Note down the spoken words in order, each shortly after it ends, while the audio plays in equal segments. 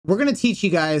we're going to teach you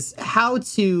guys how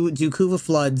to do Kuva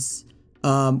Floods,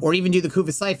 or even do the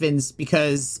Kuva Siphons,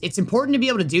 because it's important to be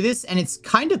able to do this, and it's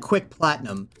kind of quick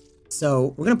platinum.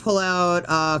 So we're going to pull out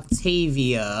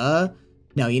Octavia.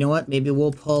 No, you know what? Maybe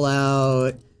we'll pull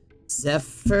out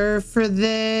Zephyr for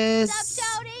this. What's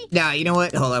up, Jody? Nah, you know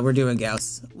what? Hold on, we're doing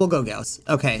Gauss. We'll go Gauss.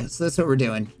 Okay, so that's what we're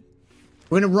doing.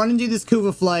 We're going to run and do this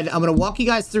Kuva Flood. I'm going to walk you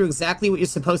guys through exactly what you're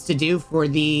supposed to do for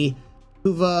the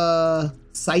Kuva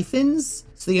Siphons,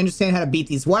 so you understand how to beat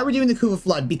these. Why we're doing the Kuva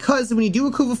Flood? Because when you do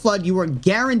a Kuva Flood, you are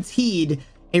guaranteed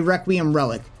a Reqium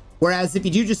Relic. Whereas if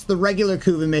you do just the regular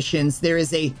Kuva missions, there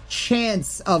is a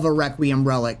chance of a Reqium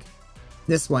Relic.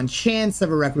 This one, chance of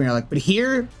a Reqium Relic. But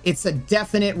here, it's a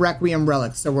definite Reqium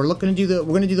Relic. So we're going to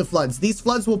do the floods. These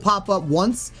floods will pop up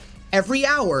once every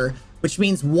hour, which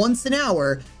means once an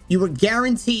hour, you are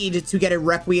guaranteed to get a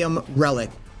Reqium Relic.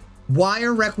 Why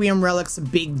are Reqium Relics a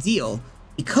big deal?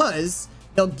 Because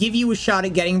they'll give you a shot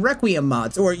at getting Reqium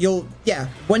mods. Or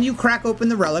when you crack open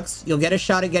the relics, you'll get a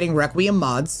shot at getting Reqium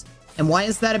mods. And why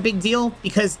is that a big deal?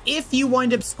 Because if you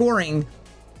wind up scoring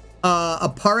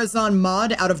a Parazon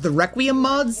mod out of the Reqium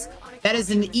mods, that is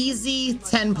an easy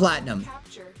 10 platinum.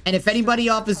 And if anybody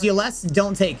offers you less,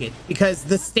 don't take it. Because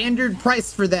the standard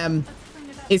price for them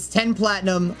is 10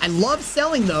 platinum. I love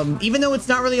selling them, even though it's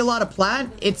not really a lot of plat.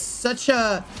 It's so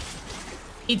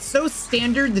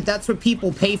standard that that's what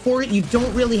people pay for it. You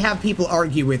don't really have people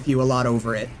argue with you a lot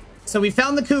over it. So we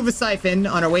found the Kuva Siphon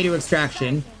on our way to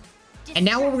extraction. And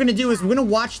now what we're going to do is we're going to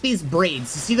watch these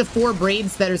braids. You see the 4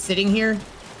 braids that are sitting here?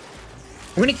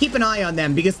 We're going to keep an eye on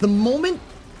them, because the moment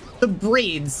the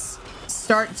braids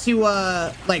start to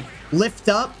like lift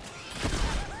up,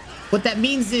 what that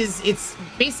means is it's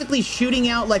basically shooting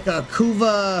out like a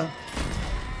Kuva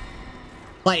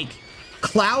like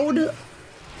cloud,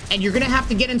 and you're going to have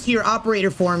to get into your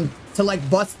operator form to like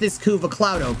bust this Kuva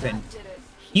cloud open.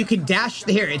 You can dash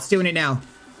here. It's doing it now.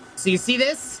 So you see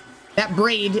this? That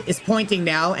braid is pointing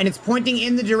now, and it's pointing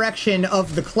in the direction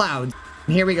of the cloud.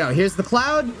 And here we go. Here's the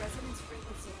cloud.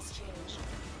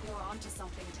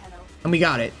 And we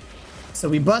got it. So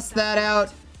we bust that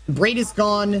out. The braid is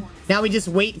gone. Now we just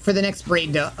wait for the next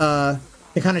braid to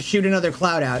kind of shoot another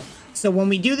cloud out. So when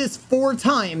we do this 4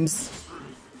 times,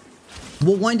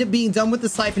 we'll wind up being done with the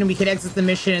Siphon, and we can exit the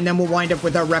mission, and then we'll wind up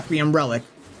with our Reqium Relic.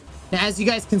 Now, as you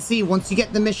guys can see, once you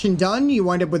get the mission done, you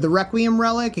wind up with the Reqium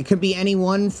Relic. It could be any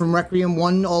one from Reqium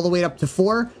 1 all the way up to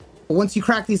 4. But once you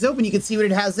crack these open, you can see what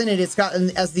it has in it. It's got,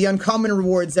 as the uncommon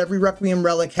rewards, every Reqium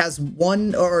Relic has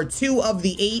 1 or 2 of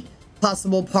the 8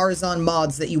 possible Parazon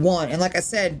mods that you want. And like I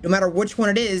said, no matter which one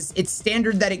it is, it's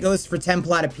standard that it goes for 10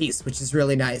 plat a piece, which is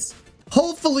really nice.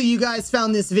 Hopefully you guys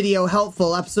found this video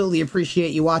helpful. Absolutely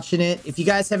appreciate you watching it. If you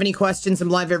guys have any questions, I'm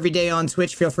live every day on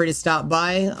Twitch. Feel free to stop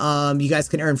by. You guys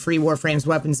can earn free Warframes,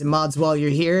 weapons, and mods while you're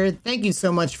here. Thank you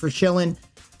so much for chilling.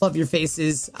 Love your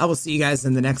faces. I will see you guys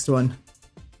in the next one.